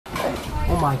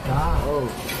my god. Oh.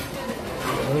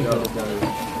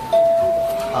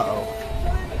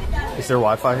 Uh-oh. Is there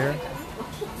Wi-Fi here?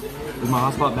 Is my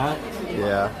hotspot bad?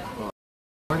 Yeah.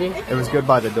 Working? It was good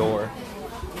by the door.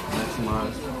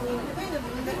 Maximize.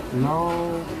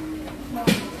 No.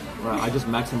 Right, I just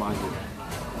maximized it.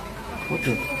 What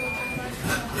the?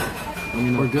 Let me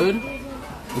know. We're good?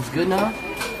 It's good now?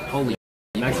 Holy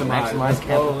Maximize. Maximize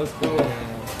capital. Let's go.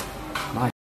 My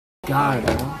god,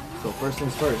 bro. So first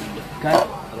things first. Okay.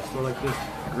 Let's go like this.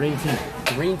 Green tea.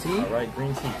 Green tea? Alright,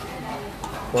 green tea.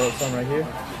 Pour out some right here.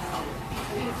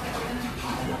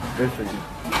 Good for you. Is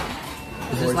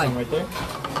Pour this like some right there?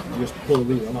 You just pull the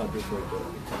lever. I'm not good for it though.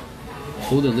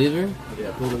 pull the lever?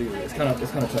 Yeah, pull the lever. It's kind of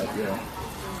tough. Yeah.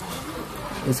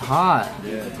 It's hot.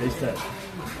 Yeah, taste that.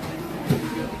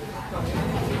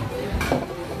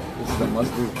 This is a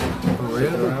must do. For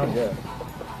real? Around, yeah.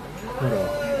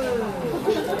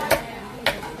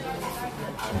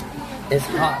 It's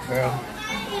hot, bro.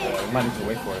 You might need to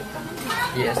wait for it.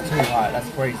 Yeah, it's too hot. That's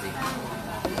crazy.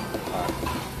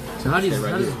 So how does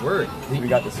this work? We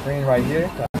got the screen right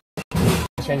here.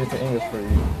 Change it to English for you.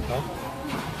 Huh?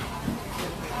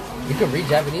 You can read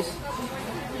Japanese?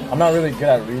 I'm not really good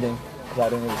at reading because I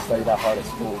didn't really study that hard at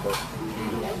school, but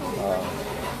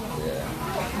yeah.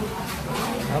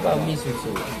 How about miso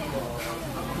soup?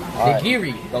 Alright.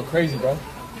 Nigiri. Go crazy, bro.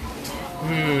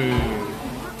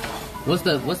 What's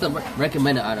the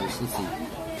recommended items? Let's see.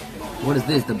 What is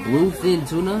this? The blue fin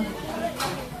tuna?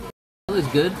 That looks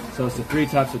good. So it's the 3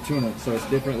 types of tuna, so it's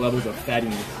different levels of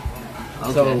fattiness.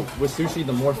 Okay. So with sushi,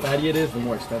 the more fatty it is, the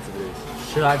more expensive it is.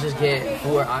 Should I just get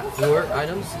four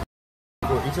items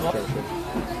for each of us?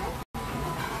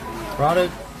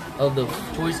 Product of the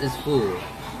choice is full.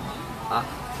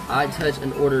 I touch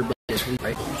an order button.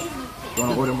 Right? You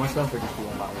want to order more stuff or just do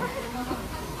one by one?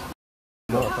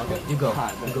 You go.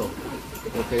 You go.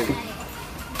 Okay.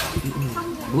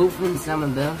 Bluefin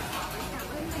salmon bell.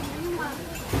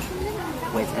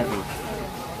 Wait, it's heavy.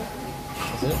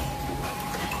 That's it?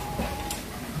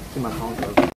 See my phone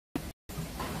close.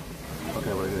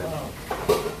 Okay, we're good.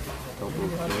 Don't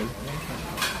move again.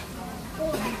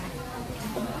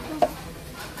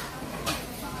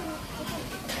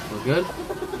 We're good?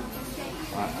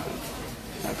 Alright.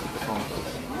 Back up the phone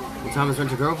close. What time is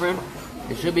Rent a Girlfriend?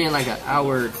 It should be in like an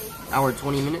hour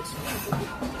 20 minutes.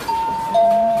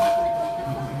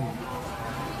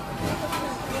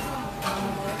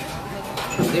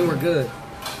 I think we're good.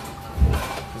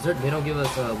 They don't give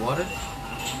us water?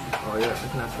 Oh yeah, I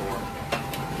can ask for water.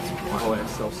 Oh, and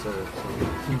self-serve. So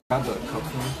can you grab the cup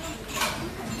for me?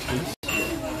 Please?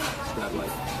 Just grab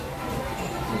like...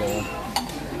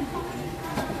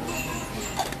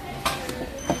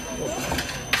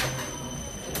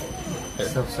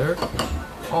 Self-serve?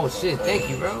 Oh shit, thank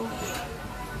you, bro.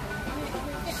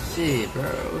 Shit,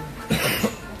 bro.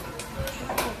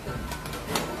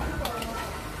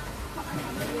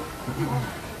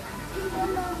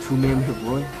 2-man with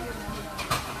Roy?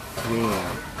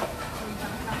 Damn.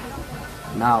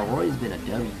 Nah, Roy's been a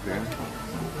W, bro.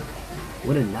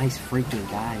 What a nice freaking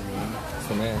guy, man. That's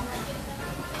the man.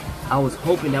 I was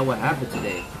hoping that would happen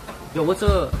today. Yo, what's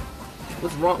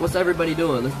wrong? What's everybody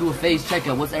doing? Let's do a phase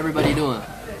checkup. What's everybody doing?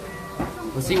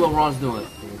 Let's see what Ron's doing.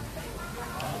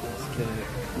 Let's get it.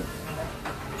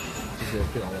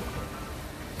 Just get on it.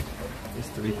 It's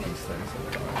 3-piece things.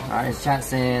 Alright, chat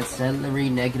saying celery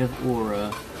negative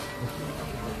aura.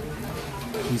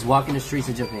 He's walking the streets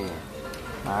of Japan.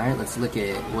 Alright, let's look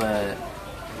at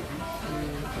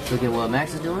what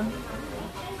Max is doing.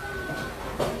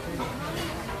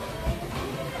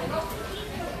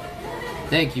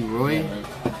 Thank you, Roy.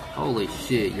 Holy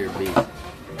shit, you're a beast.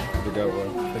 The goat,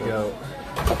 bro. The goat.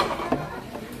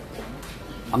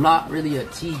 I'm not really a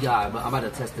tea guy, but I'm about to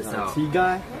test this out. Tea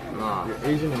guy? Nah. You're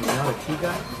Asian and you're not a tea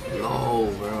guy? No,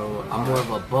 bro. I'm more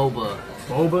of a boba.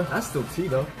 Boba? That's still tea,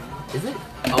 though. Is it?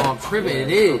 Oh, I'm tripping.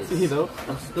 It is. Tea, though.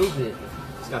 I'm stupid.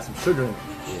 It's got some sugar in it.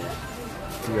 Yeah.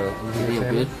 You go. You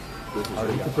good? Oh,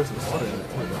 you can put some water in it.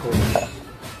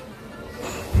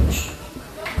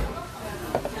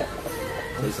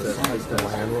 Taste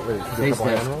Taste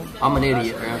test. I'm an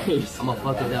idiot, bro. I'm a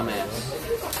fucking dumbass.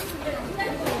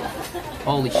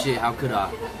 Holy shit, how could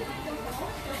I?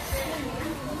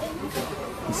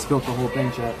 You spilled the whole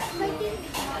thing, chat.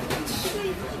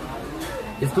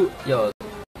 It's too, yo,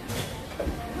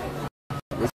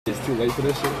 It's too late for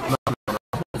this shit.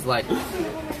 it's like,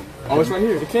 Oh, it's right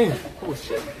here. It came. Oh,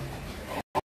 shit.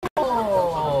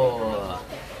 oh,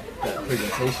 That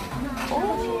presentation.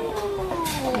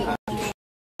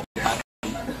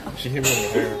 She hit me in the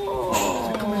hair.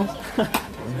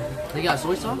 they got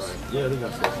soy sauce? Yeah, they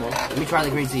got some sauce. Let me try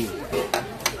the green tea.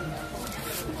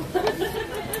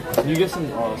 Can you get some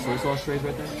soy sauce trays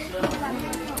right there?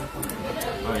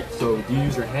 Alright, so do you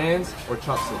use your hands or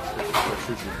chopsticks for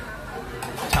sushi?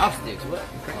 Chopsticks, what?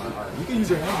 Alright, you can use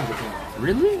your hands in Japan.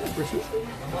 Really? For sushi?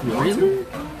 If you want Really? to.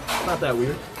 It's not that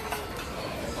weird.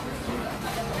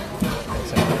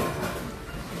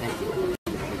 Thank you.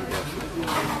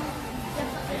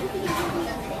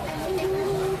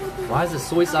 Why does the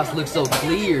soy sauce look so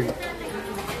clear?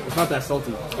 It's not that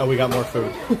salty. Oh, we got more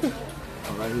food.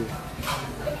 Oh, right here.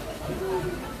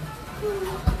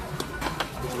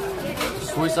 The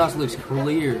soy sauce looks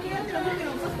clear.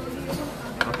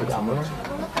 I'll put some more.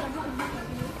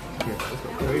 Here, let's go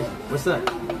crazy. What's that?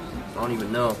 I don't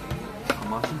even know.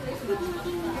 Hamachi?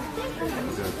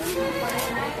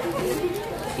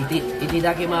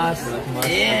 Itadakimasu. Itadakimasu.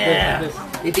 Yeah.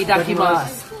 Like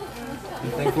Itadakimasu. Be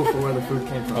thankful for where the food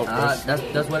came from.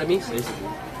 That's what it means. Basically.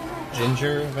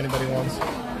 Ginger, if anybody wants.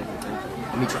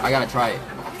 Let me try. I gotta try it.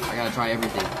 I gotta try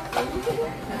everything.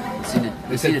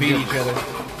 They said feed each other.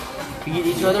 Feed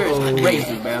each other is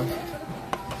crazy, man.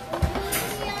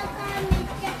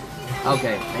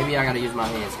 Okay, maybe I gotta use my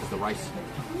hands because the rice.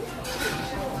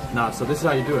 Nah, so this is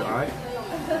how you do it, alright?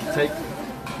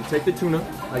 You take the tuna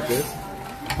like this.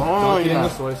 Oh, Dunk it in the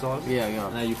soy sauce. Yeah.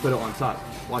 And then you put it on top.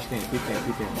 Watch things, keep things.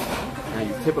 And then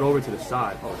you tip it over to the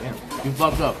side. Oh, damn. You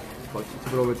fucked up. But you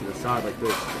tip it over to the side like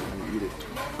this, and you eat it.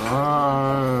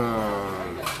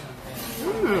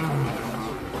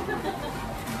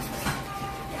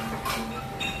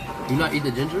 You not eat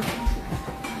the ginger?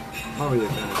 I'm not really a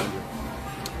fan of ginger.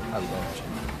 I love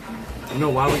ginger. You know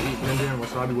why we eat ginger and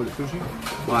wasabi with the sushi?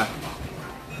 Why?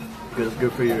 Because it's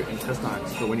good for your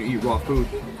intestines. So when you eat raw food,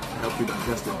 it helps you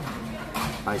digest it.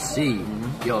 I see.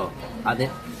 Yo, I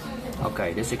think.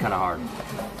 Okay, this is kind of hard.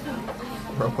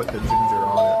 Bro, put the ginger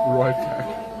on Right there.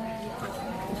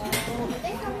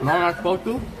 Am I not supposed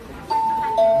to?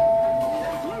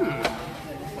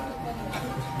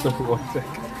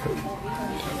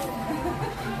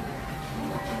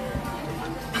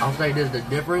 I'll say this: the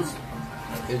difference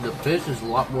is the fish is a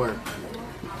lot more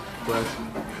fresh.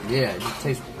 Yeah, it just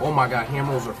tastes. Oh my god, ham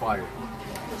rolls are fire.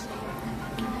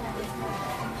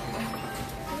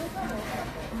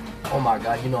 Oh my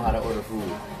god, you know how to order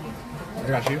food. I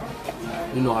got you.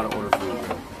 You know how to order food,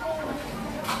 bro.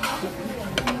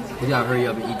 We gotta hurry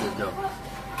up and eat this though.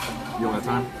 You don't got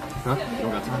time? Huh? You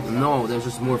don't got time? No, there's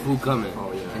just more food coming.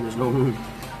 Oh, yeah. And there's no room.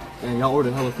 And y'all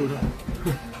ordered hella food, huh?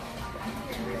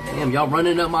 Damn, y'all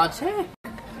running up my check.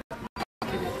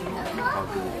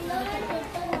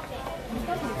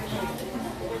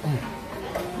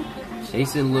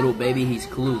 Jason, little baby, he's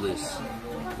clueless.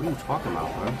 What are you talking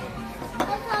about, bro?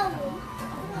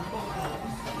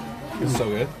 It's so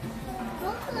good.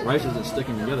 Rice isn't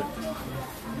sticking together.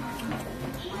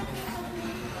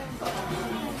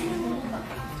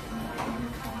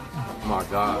 Oh my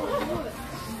god.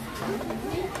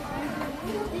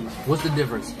 What's the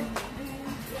difference?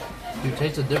 You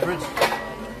taste the difference?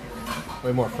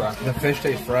 Way more fresh. The fish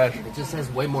tastes fresh. It just says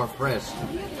way more fresh.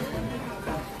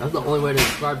 That's the only way to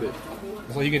describe it.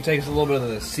 So you can taste a little bit of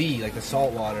the sea, like the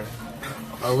salt water.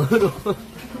 A little.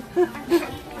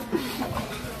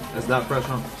 It's that fresh,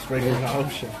 huh? Straight in the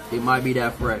ocean. It might be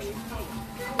that fresh.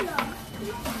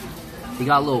 He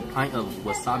got a little pint of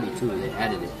wasabi too. They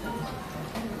added it.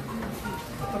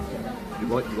 You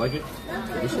like it?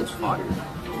 Yeah, this shit's fire.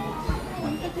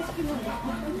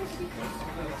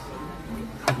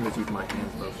 I'm gonna use my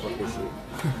hands, bro. Fuck this shit.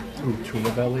 Ooh,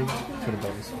 tuna belly. Tuna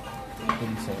bellies. What are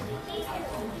you saying?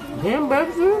 Damn,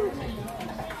 baby.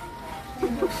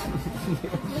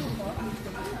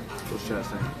 What's Chad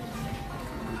saying?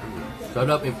 Shut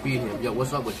up and feed him. Yo,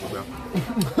 what's up with you, bro?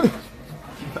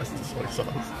 That's the soy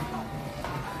sauce.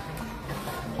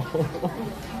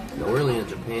 Yo, we're really in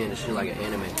Japan. This shit like an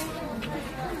anime.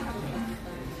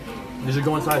 Did you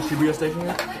go inside Shibuya Station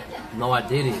yet? No, I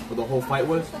didn't. Where the whole fight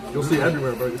was? You'll see it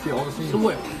everywhere, bro. You see all the scenes. So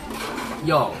what?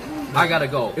 Yo, I gotta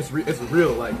go. It's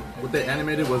real. Like what they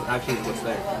animated was actually what's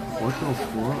there. What the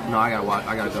fuck? No, I gotta watch.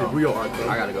 I gotta go. Shibuya art, bro.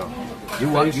 I gotta go.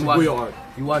 Shibuya art.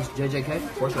 You watch JJK?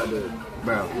 Of course I did.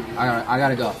 Bro, I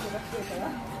gotta go.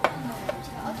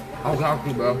 I'll talk to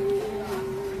you, bro.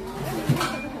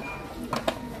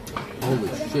 Holy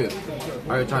shit. I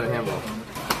already tried a hamburger.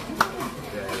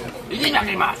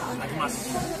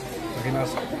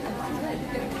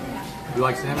 You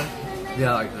like salmon?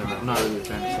 Yeah, I like salmon. I'm not really a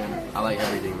fan of salmon. I like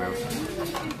everything, bro.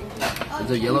 Is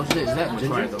the yellow shit? Is that I'm gonna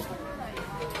ginger? try it though.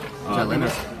 Is that lemon? I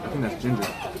think that's ginger.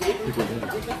 Pickled ginger.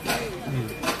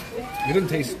 It doesn't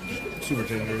taste super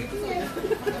gingery.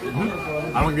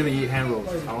 I don't really eat hand rolls.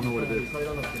 I don't know what it is.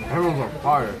 Hamburgers are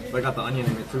fire. But I got the onion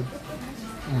in it too.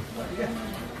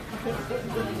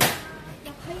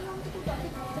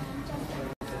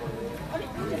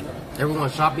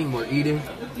 Everyone's shopping, we're eating.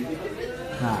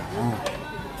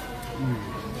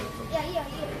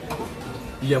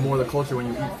 You get more of the culture when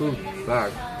you eat food.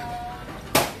 Back.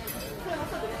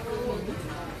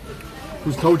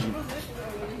 Who's Toji?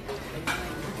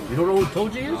 You don't know who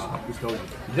Toji is? Who's Toji?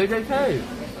 JJK.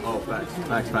 Oh, facts.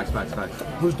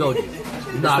 Who's Toji?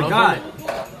 Nah, the guy.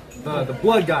 The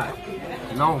blood guy.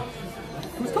 No.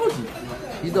 Who's Toji?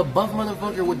 He's the buff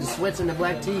motherfucker with the sweats and the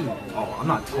black tee. Oh, I'm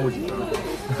not Toji, bro.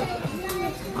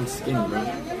 I'm skinny, bro.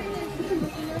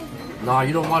 Nah,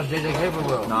 you don't watch JJK for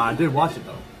real. Nah, I did watch it,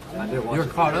 though. You're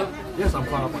caught up? Yes, I'm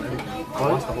caught up on everything. I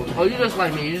watched the whole thing. Oh, you just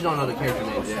like me. You just don't know the character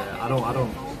names. Yeah,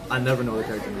 I never know the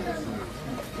character names.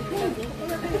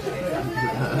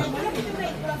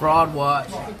 Fraud watch.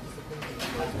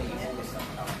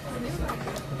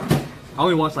 I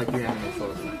only watched like 3 anime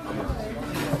shows. I'll be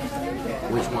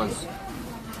honest. Which ones?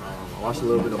 I watched a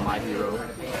little bit of My Hero.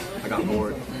 I got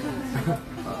bored.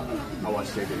 I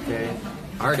watched JJK.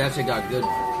 I heard that shit got good. I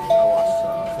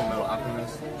watched Full Metal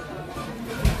Alchemist.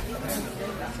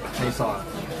 Chainsaw.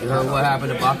 You heard what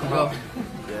happened to Bakugo?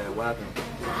 Yeah, what happened?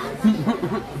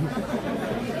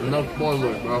 No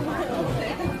spoilers, bro. I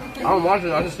don't watch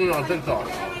it. I just seen it on TikTok.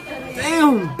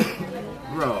 Damn!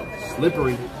 Bro,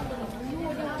 slippery.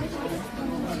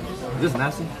 Is this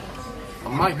nasty? It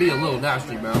might be a little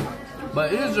nasty, bro.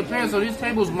 But it is Japan, so these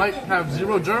tables might have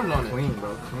 0 germs on it. Clean,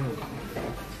 bro, clean.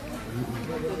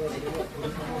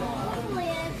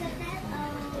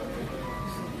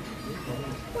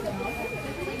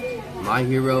 My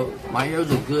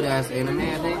Hero's a good ass anime,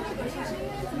 I think.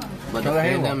 But the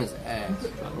fandom is ass.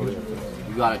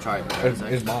 You gotta try it.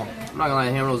 It's bomb. I'm not gonna lie,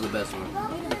 Hamro's the best one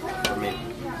for me.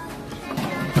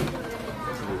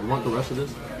 You want the rest of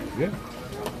this? Yeah.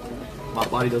 My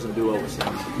body doesn't do well with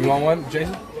salmon. You want one,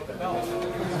 Jason?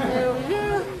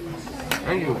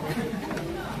 Thank you.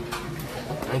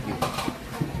 Thank you.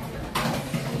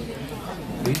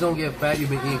 Please don't get fat. You've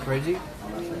been eating crazy.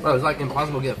 Bro, it's like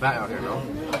impossible to get fat out here, no?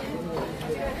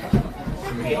 I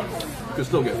mean, you could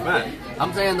still get fat.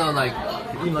 I'm saying though, like,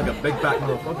 You're eating like a big fat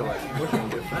motherfucker. Like, of course you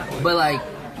gonna get fat. but like,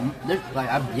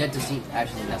 I've yet to see.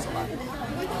 Actually, that's a lie.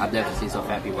 I've definitely seen some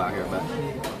fat people out here, but I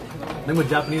think with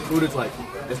Japanese food, it's like,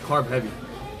 it's carb heavy.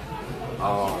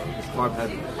 oh, It's carb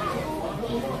heavy.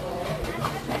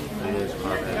 it is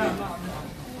carb heavy.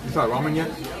 You tried ramen yet?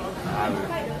 I haven't.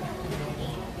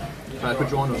 Can I put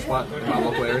you on the spot in my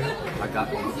local area? I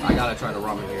gotta try the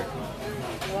ramen here.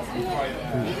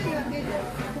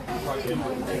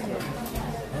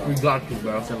 We got you,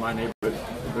 bro. It's in my neighborhood.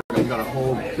 You got a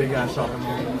whole big ass shopping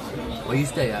mall. Where you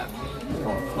stay at?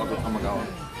 Oh my god.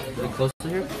 Is it close to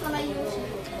here?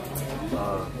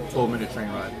 12-minute train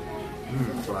ride.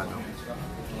 That's what I know.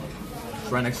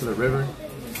 It's right next to the river.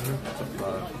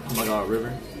 Oh my god,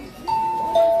 river.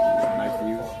 Nice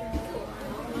views.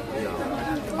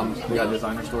 We got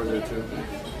designer stores there too.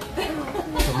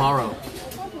 Tomorrow.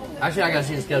 Actually, I gotta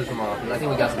see the schedule tomorrow because I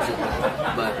think we got some shit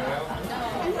planned. But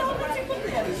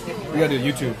We gotta do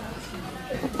YouTube.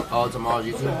 oh, tomorrow's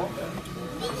YouTube.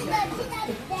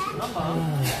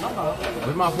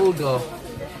 Where'd my food go?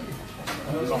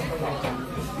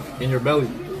 In your belly.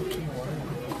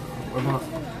 Where's my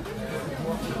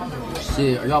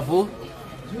shit? Are y'all full?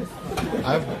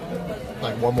 I have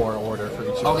like one more order for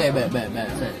each. Okay, bet. Say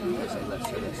this.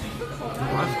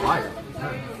 That's fire.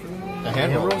 The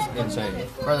hand rolls, insane.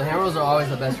 Bro, the hand rolls are always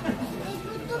the best.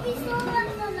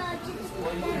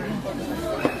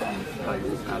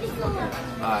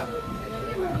 Alright.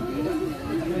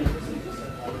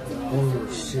 Oh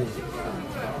shit.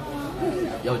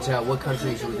 Yo, chat, what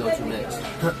country should we go to next?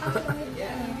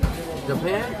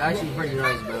 Japan? Actually pretty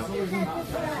nice, bro.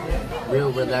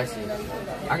 Real relaxing.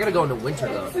 I gotta go in the winter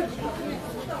though. I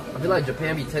feel like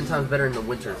Japan be 10 times better in the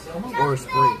winter or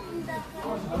spring.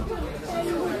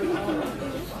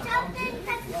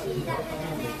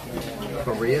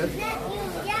 Korea?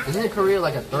 Isn't it Korea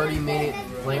like a 30-minute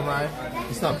plane ride?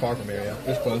 It's not far from here, yeah.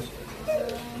 It's close.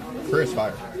 Korea's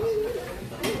fire.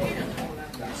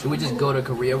 Should we just go to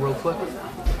Korea real quick?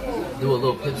 Do a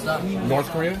little pit stop? North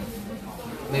Korea?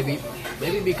 Maybe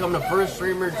become the first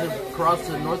streamer to cross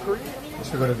to North Korea?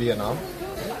 Should we go to Vietnam?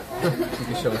 You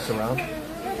can show us around.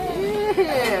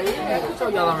 Yeah. I'll show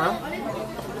y'all around.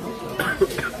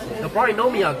 They'll probably know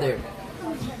me out there.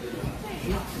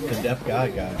 The deaf guy.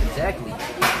 Exactly.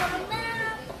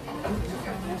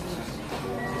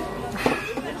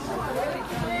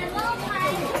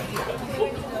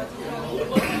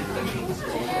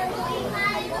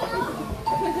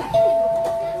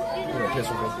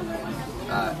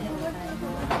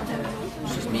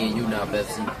 It's just me and you now,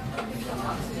 Betsy.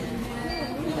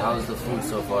 How's the food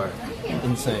so far?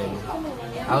 Insane.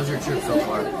 How's your trip so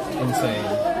far? Insane.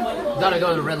 You gotta go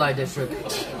to the red light district.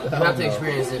 You have to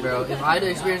experience it, bro. If I had to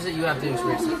experience it, you have to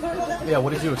experience it. Yeah,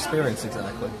 what did you experience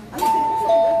exactly?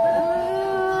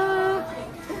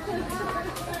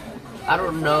 I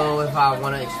don't know if I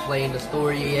want to explain the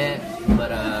story yet,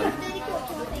 but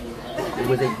it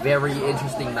was a very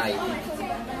interesting night.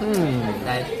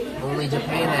 That only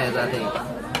Japan has, I think.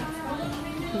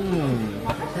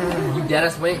 You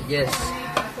deadass went? Yes.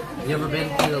 You ever been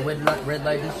to the red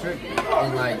light district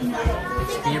and like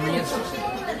experienced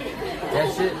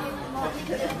that shit?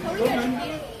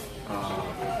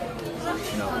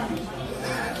 No.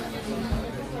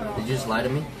 Did you just lie to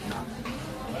me?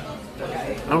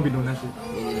 I don't be doing that shit.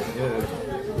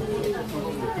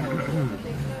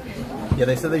 Yeah,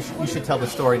 they said you should tell the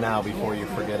story now before you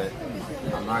forget it.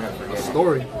 I'm not gonna forget.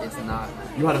 Story? It's not.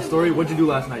 You had a story? What'd you do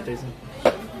last night, Jason?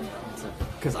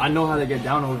 Because I know how they get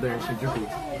down over there in Shinjuku.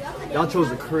 Y'all chose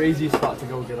the craziest spot to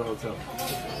go get a hotel.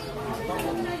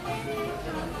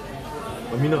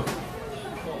 Let me know.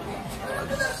 I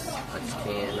just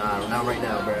can't. Nah, not right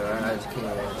now, bro. I just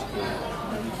can't.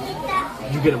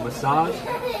 Did you get a massage?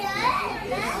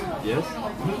 Yes?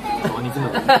 That's all I need to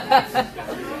know.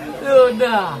 Oh,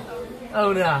 nah.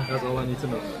 Oh, nah. That's all I need to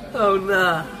know. Oh,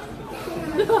 nah.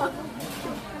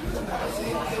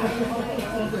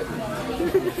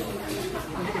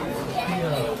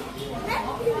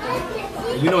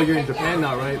 You know you're in Japan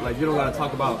now, right? Like, you don't gotta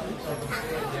talk about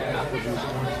apple juice.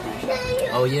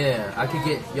 Oh, yeah. I could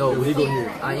get... Yo, You're legal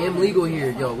here. I am legal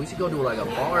here. Yo, we should go to like a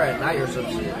bar at night or some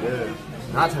shit. Yeah.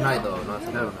 Not tonight, though. Not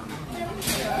tonight.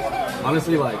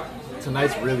 Honestly, like,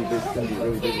 tonight's really busy. It's gonna be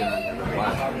really busy.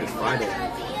 Why? It's Friday.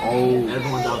 Oh.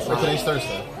 Everyone's outside. Today's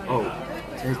Thursday. Oh.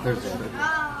 Today's Thursday.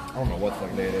 I don't know what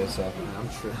fucking day it is, so. I'm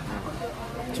sure.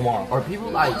 Tomorrow. Are people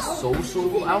like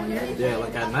social out here? Yeah,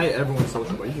 like at night, everyone's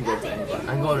social, but you can go to anybody.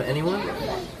 I can go to anyone?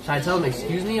 Should I tell them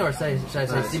excuse me or should I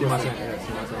say see my Yeah,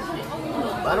 see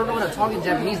my I don't know when I'm talking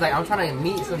Japanese. Like I'm trying to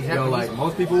meet some Japanese. Yo, like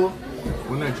most people,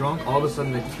 when they're drunk, all of a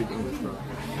sudden they can speak English, bro.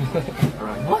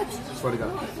 Alright. What? Swear to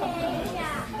God.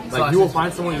 So Like I you will should-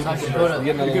 find someone you so I can should go to- You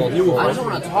get another you will I find just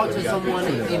want to talk to someone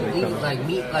and like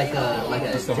meet like a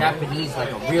Japanese, like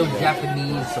a real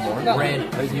Japanese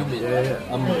red human.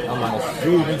 Yeah. I'm almost.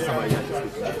 You will meet somebody you have to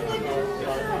speak to.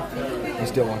 I'm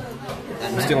still one. At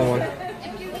I'm night. still one.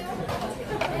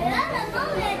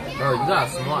 Bro, you got a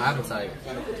small appetite.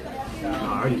 I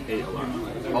already ate a lot.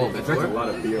 Oh, I drank a before? lot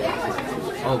of beer last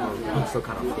night. Oh, I'm still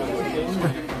kind of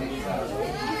full.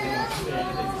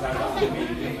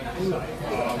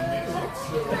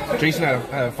 Jason had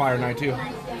a fire night too. He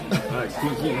said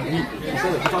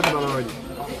it. He talked about it already.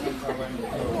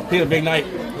 He had a big night.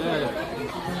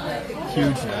 Yeah.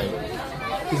 Huge night.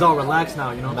 He's all relaxed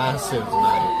now, you know? Massive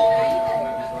night.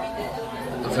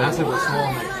 A massive or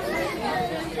small night?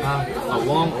 A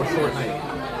long or short night?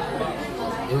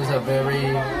 it was a very.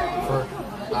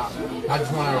 I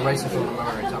just want to erase it from my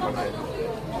memory. Top of my head.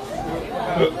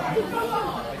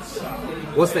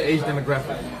 What's the age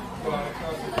demographic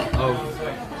of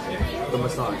the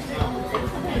massage?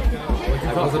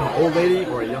 Like, was it an old lady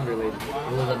or a younger lady?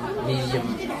 It was a medium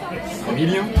age.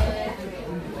 Medium?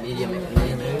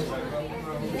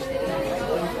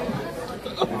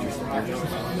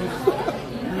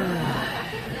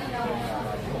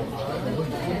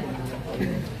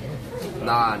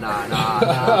 Nah.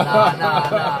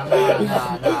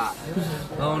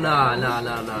 Oh, nah.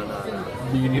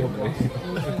 Medium.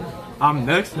 I'm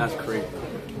next? That's crazy.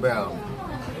 Bro,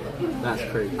 That's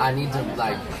crazy. I need to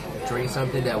like drink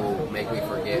something that will make me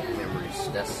forget memories.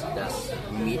 That's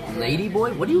me, lady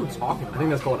boy. What are you talking I about? think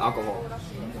that's called alcohol.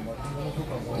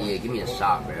 Yeah, give me a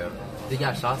shot, bro. They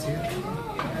got shots here.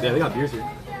 Yeah, they got beers here.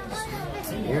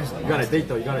 Seriously, You gotta date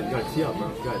though. You gotta tee up, bro.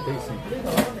 You gotta date some.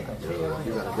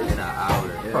 you got in an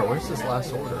hour. Bro, where's this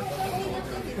last order?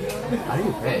 How do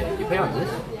you pay? You pay on this?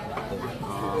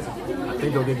 I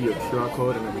think they'll give you a QR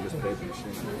code and then we just pay for the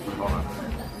machine. Hold on.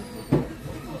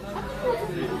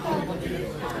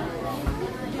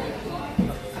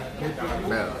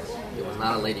 Bro, it was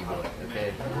not a lady boy,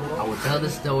 okay? I will tell the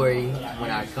story when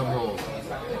I come home.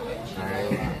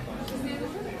 Alright?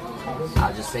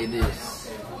 I'll just say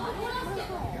this.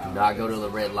 Do not go to the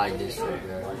red light district,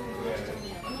 bro.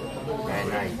 At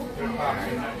night.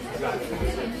 Alright?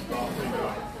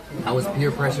 I was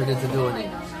peer pressured into doing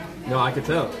it. No, I could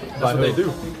tell. That's what they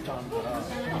do.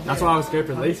 That's why I was scared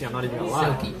for Lacey. I'm not even gonna lie.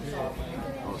 Silky.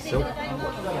 Oh, Silky.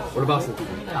 What about Silky?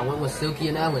 I went with Silky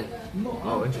and Ellen.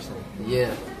 Oh, interesting.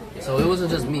 Yeah. So it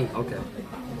wasn't just me. Okay.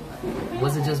 It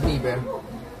wasn't just me, bro.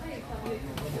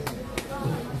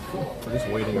 We're just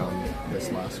waiting on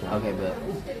this last one. Okay, but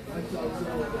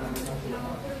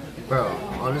bro,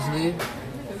 honestly,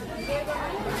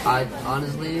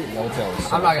 Don't tell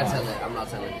us. I'm not gonna tell it. I'm not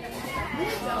telling it.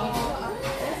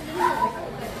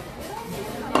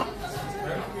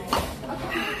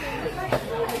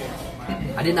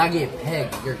 I did not get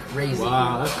pegged. You're crazy.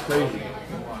 Wow, that's crazy.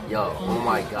 Yo, oh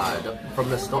my god. From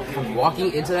the start, from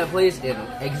walking into that place and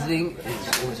exiting,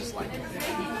 it was just like,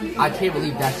 I can't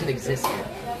believe that shit exists here.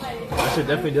 That shit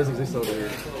definitely does exist over here.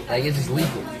 Like, it's just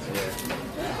legal.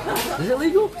 Yeah. Is it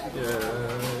legal? Yeah.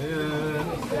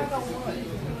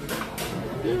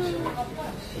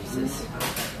 Jesus.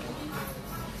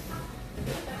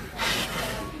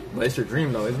 But it's your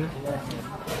dream though, isn't it?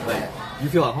 But You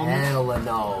feel at home? hell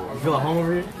no. You feel at home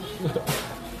over here?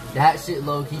 That shit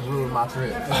low-key ruined my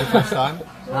trip. Is it your first time?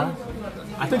 Huh?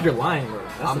 I think you're lying, bro.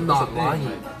 I'm not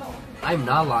lying. I'm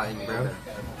not lying, bro.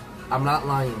 I'm not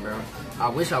lying, bro. I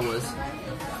wish I was.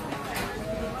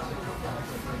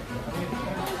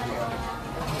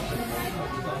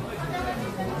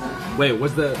 Wait,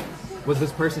 was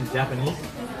this person Japanese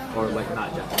or like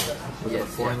not Japanese? Was it a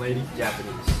foreign lady?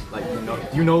 Japanese. Like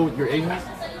you know your Asian?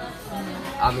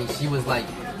 I mean, she was like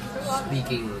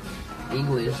speaking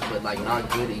English, but like not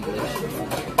good English.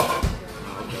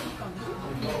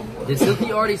 Did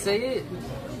Silky already say it?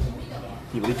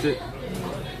 He leaked it.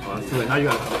 Oh, it's too late. Now you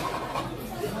gotta.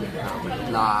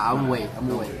 Nah, I'm gonna wait.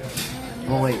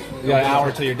 Oh wait. You got an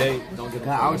hour till your date. Don't get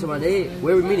Got an hour to my date.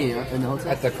 Where are we meeting? In the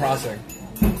hotel? At the crossing.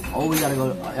 Oh, we gotta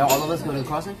go. All of us go to the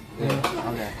crossing? Yeah.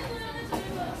 Okay.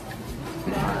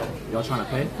 Y'all trying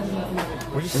to pay?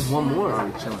 We're just There's one more.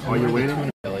 Oh, you're waiting?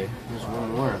 Really. There's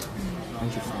one more. It's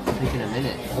taking a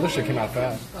minute. Other shit came out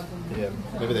fast. Yeah.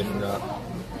 Maybe they forgot.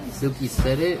 Silky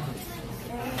said it.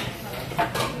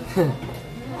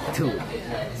 Dude,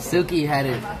 Silky had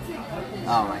it.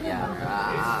 Oh my god.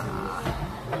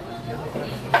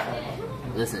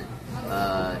 Listen,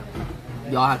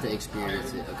 y'all have to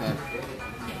experience it, okay?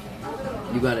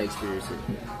 You gotta experience it.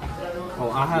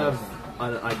 Oh, I have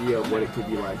an idea of what it could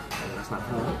be like. That's not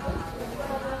true.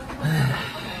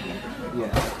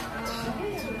 Yeah.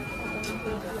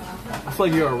 I feel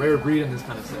like you're a rare breed in this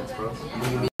kind of sense, bro. What do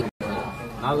you mean?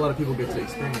 Not a lot of people get to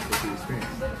experience what you experience.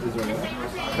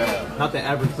 Not the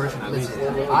average person, at least.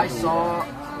 Listen, I saw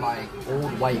like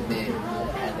old white men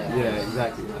at that. Yeah,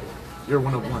 exactly. Like, you're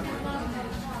one of one.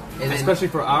 And then, Especially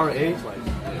for our age, like,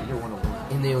 yeah, you're one of one.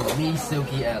 and then it was me,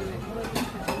 Silky, Ellen.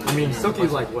 I mean,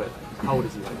 Silky's like what? How old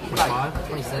is he? Like 25? Like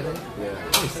 27? Yeah.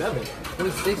 27?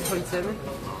 26, 27?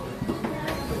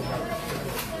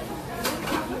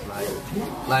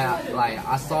 Like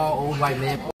I saw old white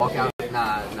men walk out.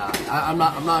 Nah. I'm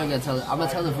not even gonna tell it. I'm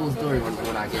gonna tell the full story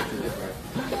when I get to it, bro.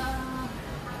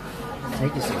 It's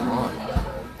taking so long.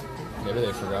 Maybe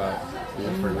they forgot. Did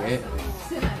they forget?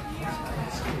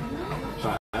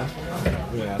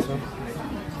 You gonna ask them?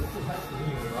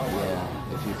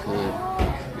 Yeah, if you could.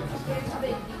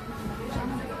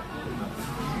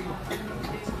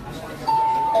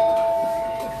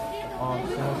 I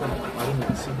didn't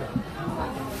even see that.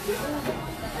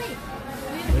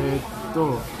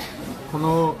 こ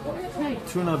の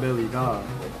チューナベリーが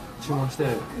注文して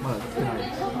まだ来てないで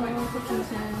す。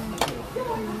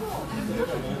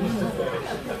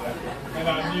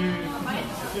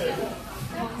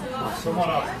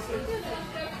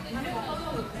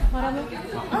バラ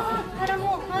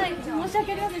もはい、申し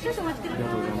訳ありません。少々お待ちください。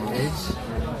 Bitch.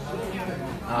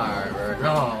 Alright, bro.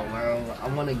 No, bro. I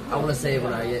wanna say it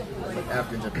when I get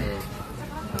after Japan.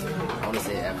 I wanna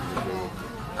say it after Japan.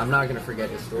 I'm not gonna forget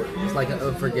this story. It's like an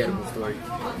unforgettable story.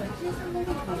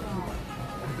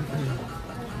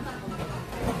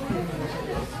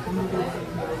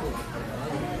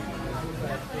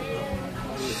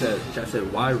 I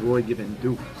said, why Roy giving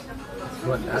Duke?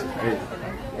 What? That's crazy.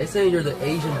 They saying you're the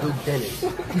Asian Duke Dennis.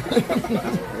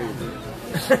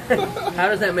 How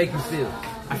does that make you feel?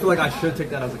 I feel like I should take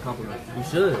that as a compliment. You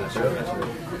should. I should.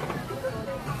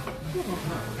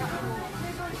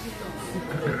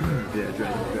 Yeah,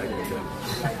 dragging.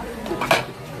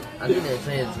 I think they're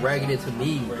saying dragging it to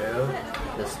me, bro.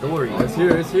 The story. Oh, it's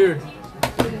here.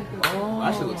 Oh,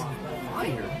 that shit looks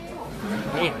fire.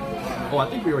 Damn. Oh, I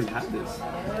think we already had this.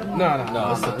 No,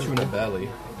 it's the tuna belly.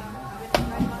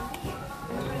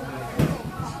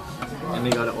 And they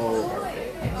got it all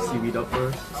seaweed up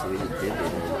first. So we just did it.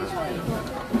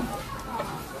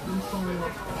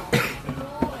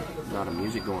 Now the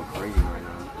music going crazy right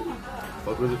now.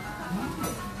 Fuck with it.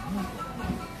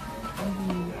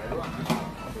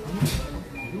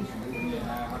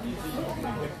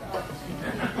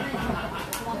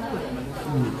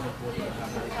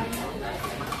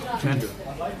 Chandra.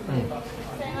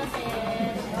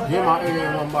 Get my egg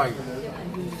in one bite.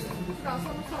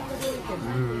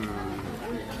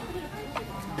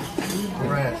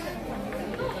 Fresh.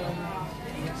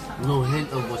 A little hint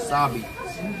of wasabi.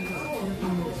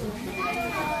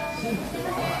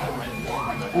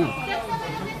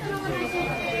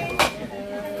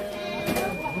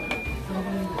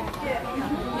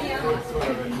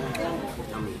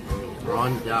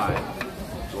 Ron died.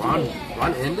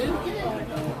 Ron ended?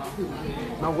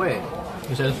 No way.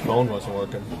 He said his phone wasn't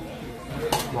working.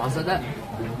 Ron said that?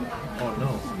 Oh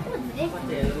no.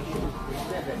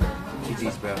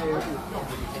 GG's, bro.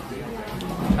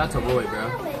 Shout out to Roy, bro.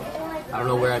 I don't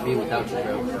know where I'd be without you,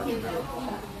 bro. You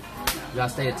gotta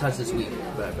stay in touch this week.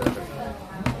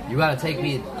 You gotta take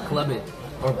me clubbing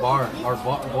or bar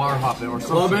hopping or something.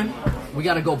 Clubbing? We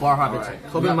gotta go bar hopping. Right.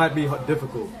 Clubbing might be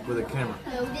difficult with a camera.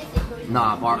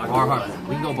 Nah, bar hopping.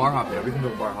 We can go bar hopping. Yeah, we can go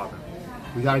bar hopping.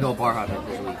 We gotta go bar hopping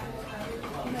this week.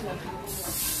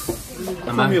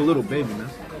 Call me a little baby, man.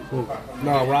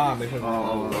 No, Ron. They put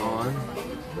Ron.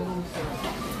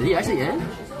 Did he actually end?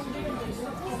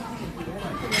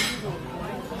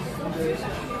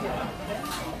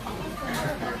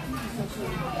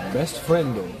 best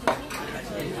friend.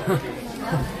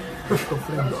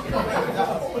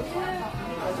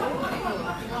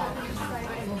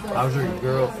 How's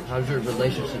your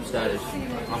relationship status?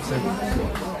 I'm single.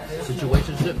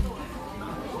 Situationship?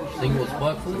 Single as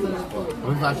fuck?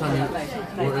 When's the last time you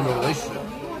were in a relationship?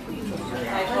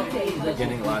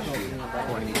 Beginning last year,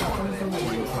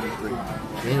 2023.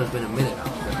 Man, it's been a minute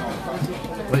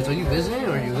now. Wait, so you visiting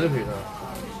or you live here now?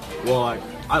 Well,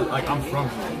 I'm from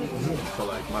here, so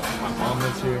like my mom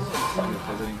lives here. I'm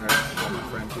visiting her. All my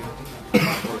friends here. I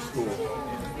go to school in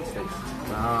the States.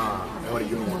 Nah, I went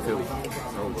to uni in Philly.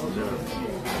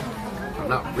 I'm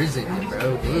not visiting,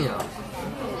 bro. Damn.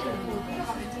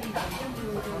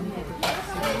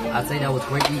 I'd say that was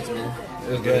great eats, man.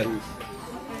 It was good.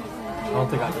 I don't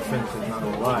think I can finish it, not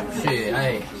gonna lie. Shit,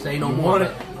 hey, say no more.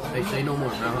 Hey, say no more,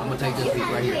 bro. I'm gonna take this piece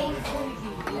right here.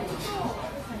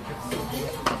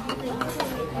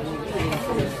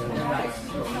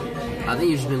 I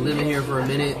think you've just been living here for a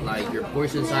minute. Like your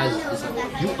portion size is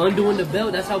you undoing the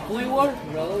belt. That's how full you are,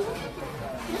 bro.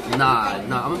 Nah. I'm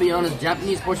gonna be honest.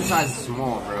 Japanese portion size is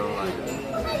small, bro. Like,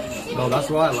 No, that's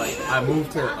why I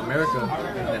moved to America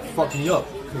and it fucked me up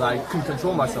because I couldn't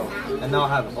control myself, and now I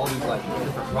have all these like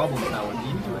different problems now with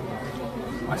eating. Like,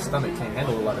 my stomach can't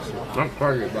handle a lot of shit. I'm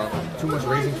sorry, bro. Too much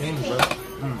Raising Cane's, bro.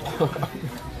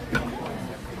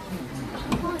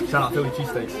 Shout out Philly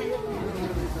cheesesteaks.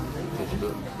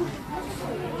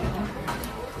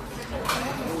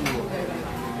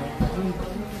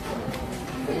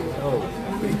 Oh,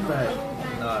 big fat.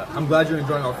 I'm glad you're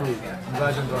enjoying our food.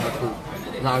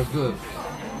 Nah, it's good.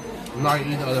 I'm not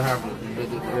eating the other half of it.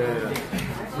 Yeah.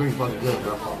 Pretty fucking good,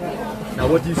 bro. Now,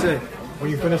 what do you say when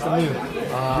you finish the meal? You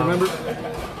remember?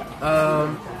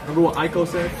 Remember what Aiko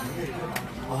said?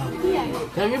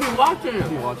 Can you be watching?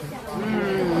 You watching?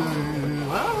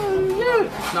 Well,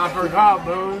 yeah. Not forgot,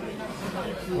 bro.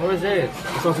 What is it? It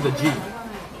starts with a G.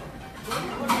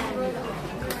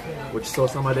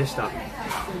 Gochisousama deshita.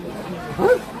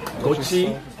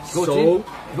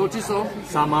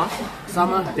 Gochisousama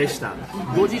deshita.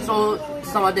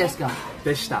 Gochisousama desu ka?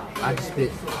 Deshita. I just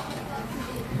spit.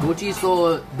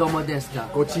 Gochiso domo desu ka?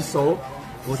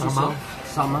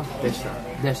 Gochisousama Deshita.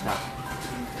 deshita.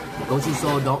 Gochiso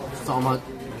sama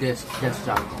desu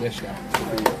ka?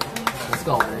 Let's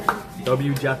go, man.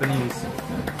 W Japanese.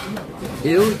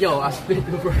 Ew, yo, I spit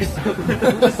the first time.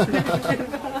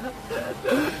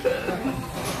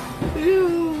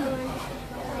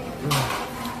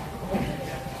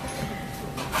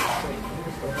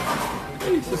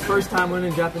 It's his first time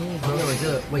learning Japanese, bro.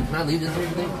 Wait, can I leave this here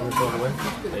today? Or throw it away?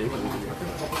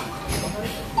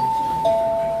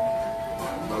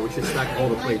 But we should stack all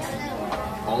the plates.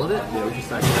 All of it? Yeah, we should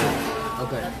stack it.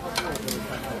 Okay.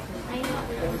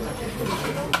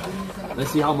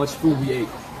 Let's see how much food we ate.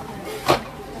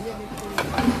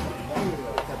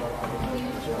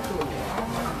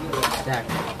 Stack.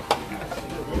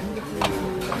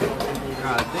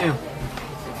 God damn.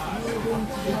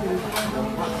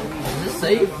 Is this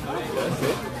safe?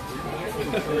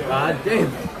 God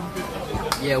damn.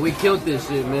 Yeah, we killed this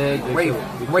shit, man. Great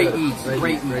eats.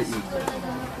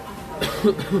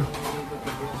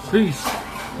 Peace.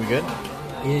 We good?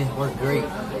 Yeah, we're great.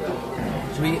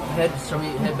 Should we head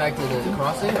back to the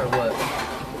crossing or what?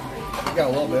 We got a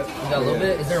little bit. We got a little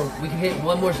bit. Is there? We can hit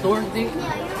one more store, I think.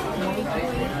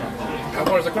 How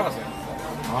far is the crossing?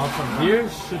 From here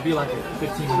should be like a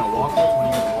 15-minute walk or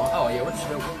 20-minute walk. Oh yeah, we're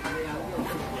still.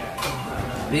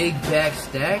 big bag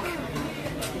stack.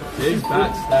 Big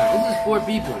fat stack. This is 4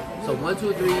 people. So 1,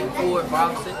 2, 3, 4,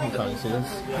 5, 6, You can't see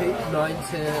this. 8, 9,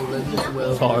 10, 11,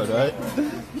 12. It's hard, right?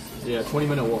 Yeah,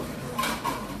 20-minute walk.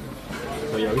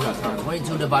 So yeah, we got time.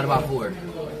 22 divided by 4.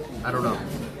 I don't know.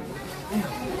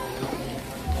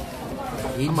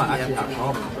 I might actually have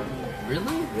problems, bro.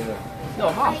 Really? Yeah. Yo,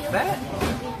 how fat?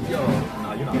 Yo,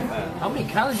 Nah, you're not fat. how many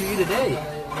calories you eat a day?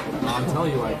 Nah, I'm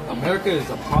telling you, like, America is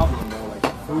a problem, bro. Like,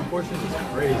 food portions is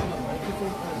crazy.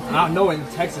 And I know in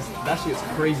Texas, that shit is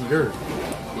crazier.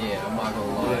 Yeah, I'm not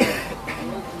gonna lie.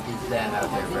 It's that out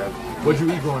there, bro. What'd you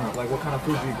eat growing up? Like, what kind of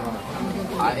food did you eat growing up?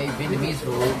 I ate Vietnamese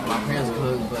food. My parents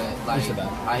cooked, but like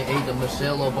I ate the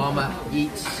Michelle Obama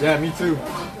eats. Yeah, me too.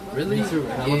 Really? Me too.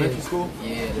 In elementary school?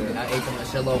 Yeah, I ate the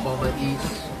Michelle Obama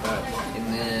eats. And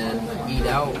then eat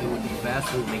out, it would be fast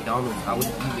food, McDonald's. I would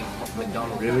eat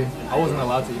McDonald's. Really? I wasn't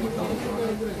allowed to eat McDonald's growing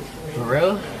up. For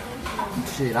real?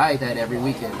 Shit, I ate that every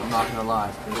weekend. I'm not gonna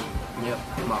lie. Yep.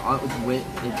 My aunt went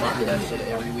and bought me that shit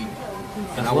every week.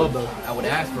 And That's love, though. I would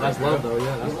ask for That's it. love, though.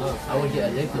 Yeah, that's love. I would get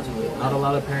addicted to it. Not a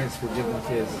lot of parents would give their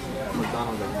kids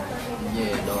McDonald's every night.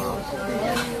 Yeah, no.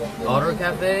 Daughter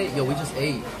Cafe, yo, we just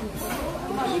ate.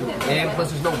 And plus,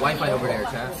 there's no Wi-Fi over there,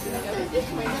 chat.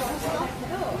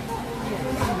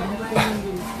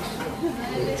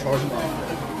 Charge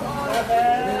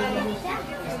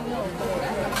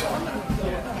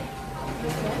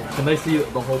Can they see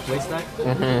the whole plate stack?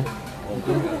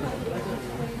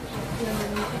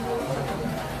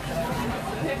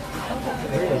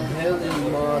 Where the hell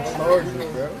is my charger,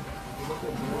 bro?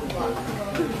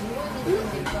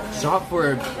 Shop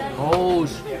for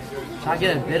should I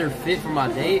get a better fit for my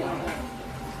date?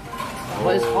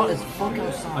 But it's hot as fuck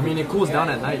outside. I mean, it cools down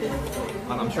at night.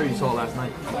 I'm sure you saw last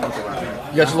night.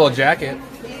 You got your little jacket.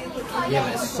 Yeah,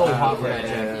 but it's so hot for that Yeah,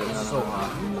 jacket. yeah, It's so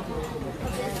hot.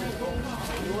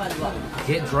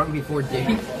 Get drunk before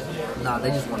date? Nah, they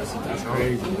just want to see me That's drunk.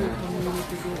 crazy, man.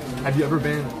 Have you ever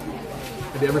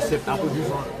sipped apple juice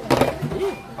on?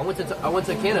 I went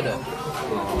to Canada.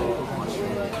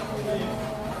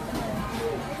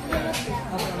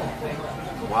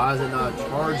 Why is it not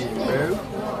charging, bro? Are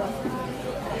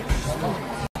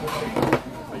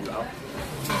you out?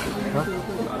 Huh? You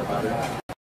out about it?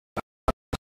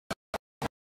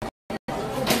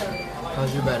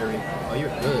 How's your battery? Oh, you're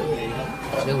good.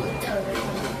 Chilling.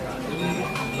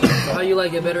 So how you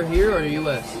like it better here or the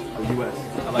US? The U.S.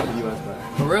 I like the U.S. better.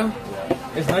 For real?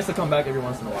 It's nice to come back every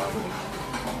once in a while.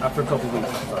 But after a couple weeks,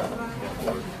 I'm sorry.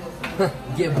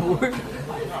 Get bored? I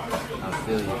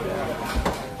feel you, bro.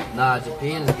 Nah,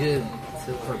 Japan is good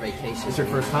for vacation. It's your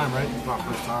first time, right? It's my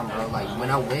first time, bro. Like when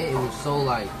I went, it was so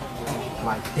like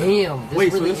damn. This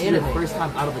Wait, so really this is your anime. first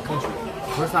time out of the country?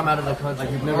 First time out of the country.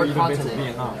 Like you've or never even been to continent.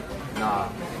 Vietnam? Nah.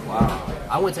 Wow.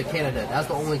 I went to Canada. That's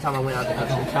the only time I went out of the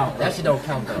country. don't count. That shit don't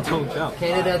count though. Don't count.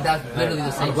 Canada, that's literally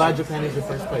the same. I'm glad shit. Japan is your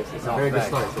first place. It's a No, very good facts.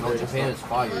 start. It's a No, very good Japan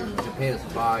start. is fire. Japan is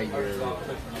fire.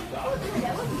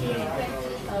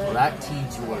 Black tea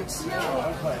jorts.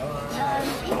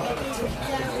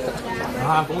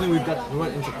 Ah, if only we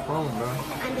went into Chrome, bro. I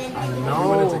We went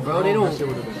know, into bro. Chrome, They that shit don't.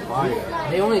 would have been fire.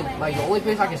 They only like the only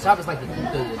place I can shop is like the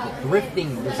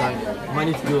thrifting designer. I might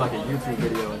need to do like a YouTube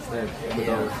video instead. With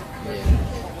Yeah. those. Yeah.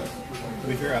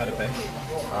 We figure out how to pay.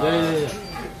 Yeah.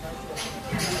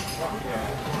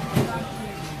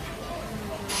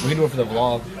 We can do it for the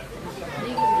vlog. We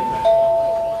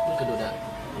could do that.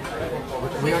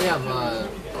 We already have.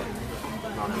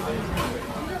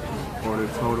 Order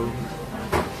total.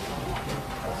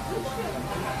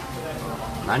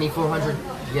 9,400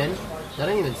 yen. That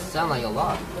doesn't even sound like a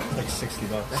lot. It's like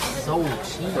 $60. That's so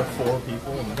cheap. For 4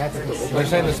 people. That's They're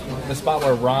saying the spot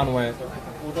where Ron went. I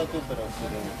don't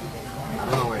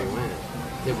know where he went.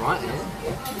 Did Ron in?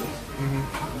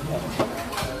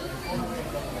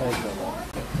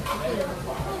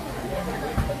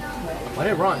 Why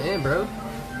did Ron in, bro?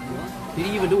 Did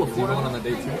he even do a You photo? going on the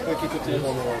date too?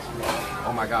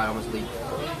 Oh my god, I almost leaked.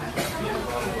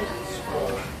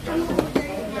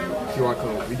 QR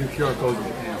code. We do QR codes in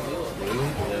Japan. Really?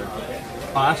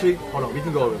 Yeah. Actually, hold on. We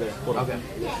can go over there. Hold on. Okay.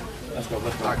 Let's go.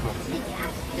 Alright, cool.